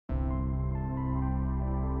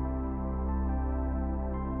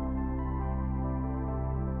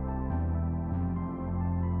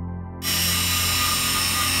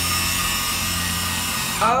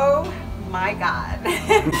Oh my God. It's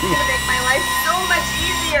gonna make my life so much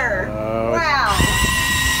easier. Wow.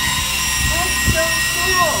 That's so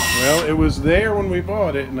cool. Well, it was there when we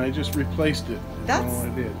bought it and I just replaced it. That's all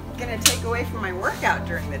I did. Gonna take away from my workout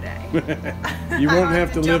during the day. You won't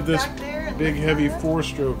have to live this big heavy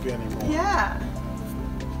 4-stroke anymore. Yeah.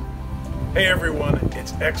 Hey everyone,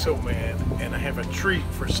 it's Exo Man and I have a treat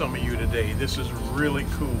for some of you today. This is really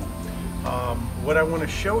cool. What I want to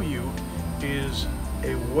show you is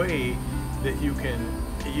a way that you can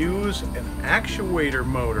use an actuator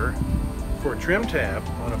motor for a trim tab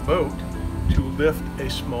on a boat to lift a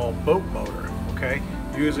small boat motor, okay?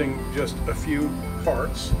 Using just a few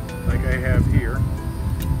parts like I have here.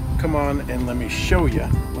 Come on and let me show you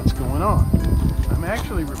what's going on. I'm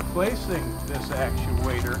actually replacing this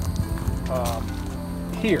actuator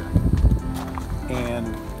here,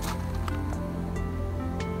 and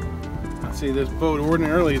see, this boat,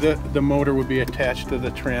 ordinarily the motor would be attached to the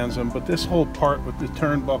transom, but this whole part with the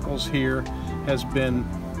turnbuckles here has been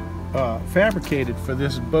fabricated for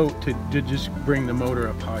this boat to just bring the motor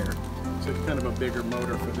up higher. So it's kind of a bigger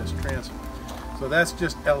motor for this transom. So that's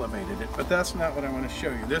just elevated it, but that's not what I want to show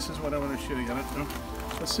you. This is what I want to show you.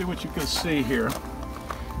 Let's see what you can see here.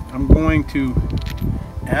 I'm going to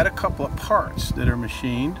add a couple of parts that are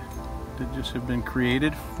machined, that just have been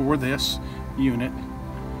created for this unit.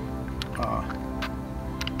 I'll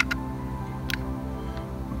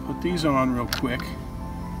put these on real quick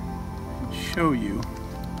and show you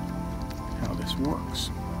how this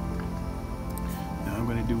works. Now I'm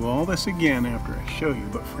going to do all this again after I show you,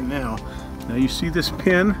 but for now you see this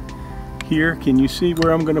pin here? Can you see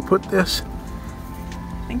where I'm going to put this?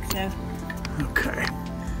 I think so. Okay.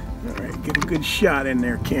 Alright, get a good shot in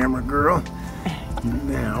there, camera girl.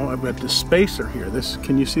 Now I've got the spacer here.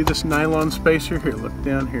 Can you see this nylon spacer here? Look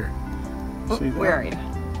down here. See that? Where are you?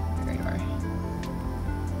 There you are.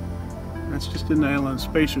 That's just a nylon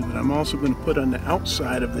spacer that I'm also going to put on the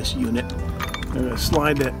outside of this unit. I'm going to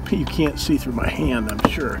slide that. You can't see through my hand, I'm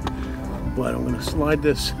sure, but I'm going to slide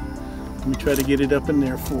this. Let me try to get it up in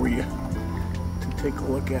there for you to take a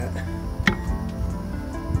look at.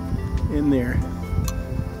 In there.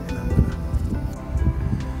 And I'm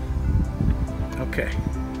gonna... Okay.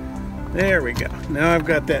 There we go. Now I've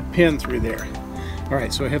got that pin through there.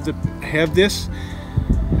 Alright, so I have this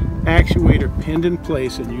actuator pinned in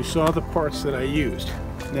place, and you saw the parts that I used.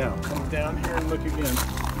 Now, come down here and look again.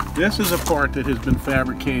 This is a part that has been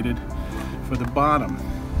fabricated for the bottom,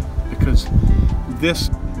 because this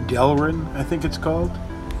Delrin, I think it's called.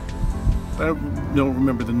 I don't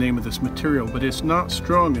remember the name of this material, but it's not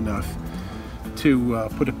strong enough to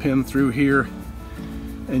put a pin through here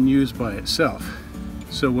and use by itself.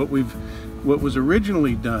 So what was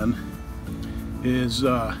originally done is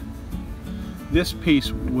this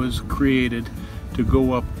piece was created to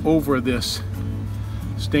go up over this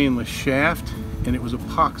stainless shaft, and it was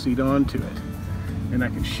epoxied onto it. And I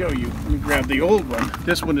can show you. Let me grab the old one.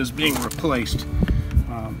 This one is being replaced.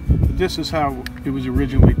 This is how it was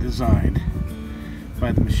originally designed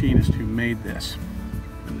by the machinist who made this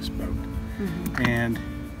boat. And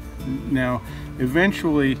now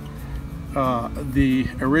eventually the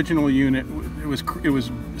original unit,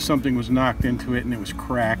 something was knocked into it and it was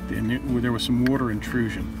cracked, and there was some water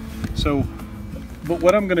intrusion. So, but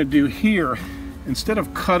what I'm going to do here, instead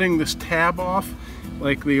of cutting this tab off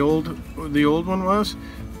like the old one was,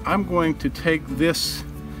 I'm going to take this.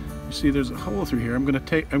 You see, there's a hole through here. I'm going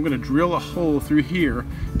to drill a hole through here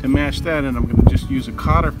to match that, and I'm going to just use a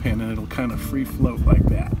cotter pin, and it'll kind of free float like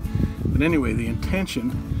that. But anyway, the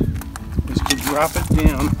intention is to drop it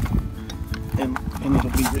down, and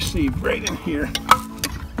it'll be received right in here,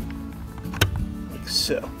 like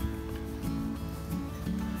so.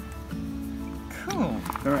 Cool.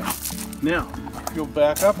 All right. Now, if you'll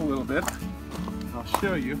back up a little bit, I'll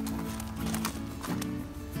show you.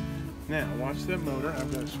 Now, watch that motor.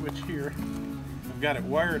 I've got a switch here. I've got it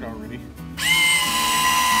wired already.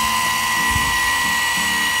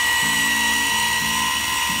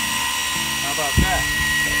 How about that?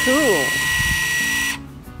 Cool.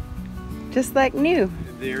 Just like new.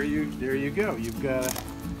 There you go. You've got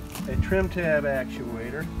a trim tab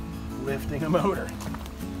actuator lifting a motor.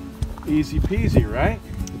 Easy peasy, right?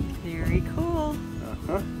 Very cool.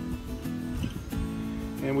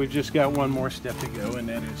 And we've just got one more step to go, and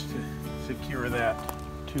that is to secure that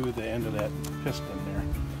to the end of that piston there.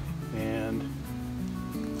 And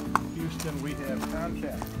Houston, we have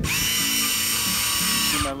contact.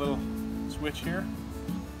 See my little switch here?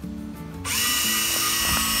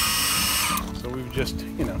 So we've just,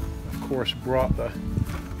 of course, brought the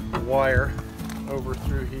wire over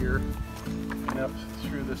through here. And up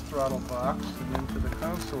through this throttle box and into the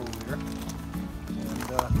console here.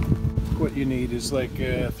 And what you need is like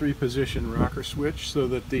a 3-position rocker switch so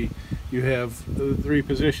that you have 3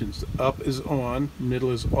 positions. Up is on, middle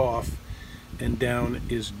is off, and down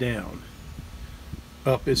is down.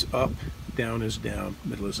 Up is up, down is down,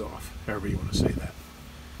 middle is off. However you want to say that.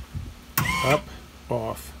 Up,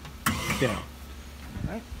 off, down.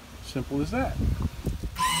 All right, simple as that.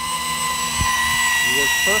 It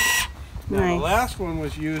works perfect. Now Nice. the last one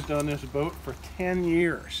was used on this boat for 10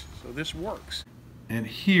 years, so this works. And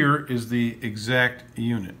here is the exact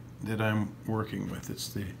unit that I'm working with. It's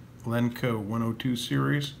the Lenco 102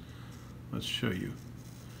 series. Let's show you.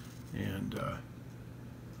 And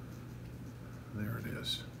there it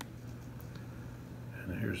is.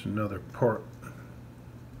 And here's another part.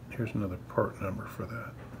 Here's another part number for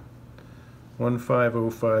that.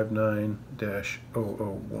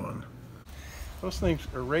 15059-001. Those things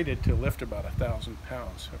are rated to lift about 1,000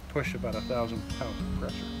 pounds, or push about 1,000 pounds of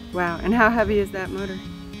pressure. Wow, and how heavy is that motor?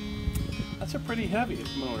 That's a pretty heavy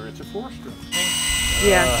motor. It's a 4-stroke.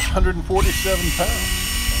 Yeah. 147 pounds.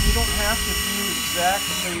 And you don't have to do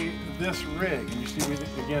exactly this rig. And you see,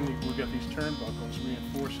 again, we've got these turnbuckles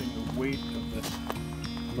reinforcing the weight of this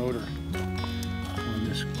motor on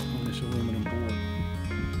this aluminum board.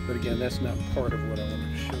 But again, that's not part of what I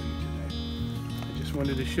wanted to show you today. I just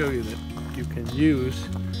wanted to show you that you can use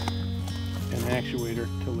an actuator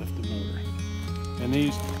to lift the motor. And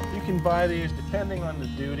these, you can buy these depending on the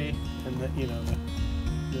duty and the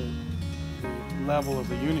level of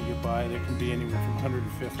the unit you buy. They can be anywhere from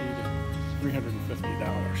 $150 to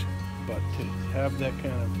 $350. But to have that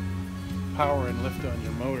kind of power and lift on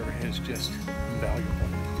your motor is just invaluable.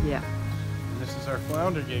 Yeah. And this is our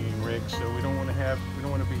flounder gigging rig, so we don't want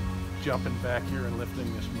to be jumping back here and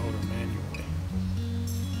lifting this motor manually.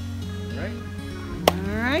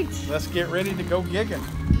 All right. Let's get ready to go gigging.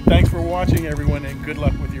 Thanks for watching, everyone, and good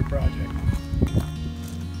luck with your project.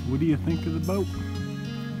 What do you think of the boat? I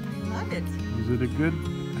love it. Is it a good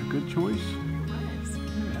choice? It was.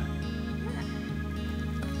 Yeah. Yeah.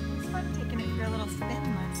 It was fun taking it for a little spin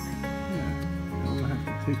last night. Yeah. We'll have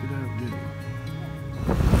to take it out gigging.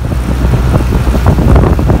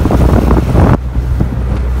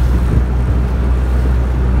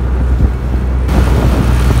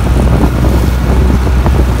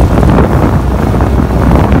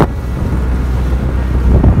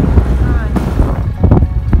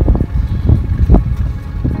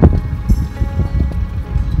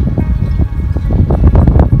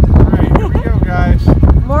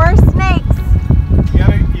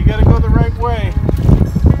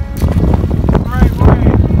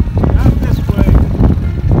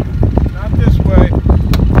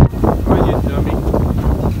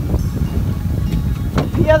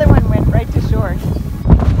 The other one went right to shore.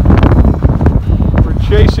 We're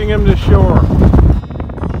chasing him to shore.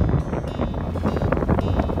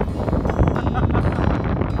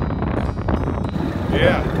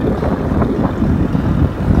 Yeah.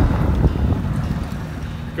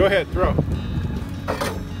 Go ahead, throw.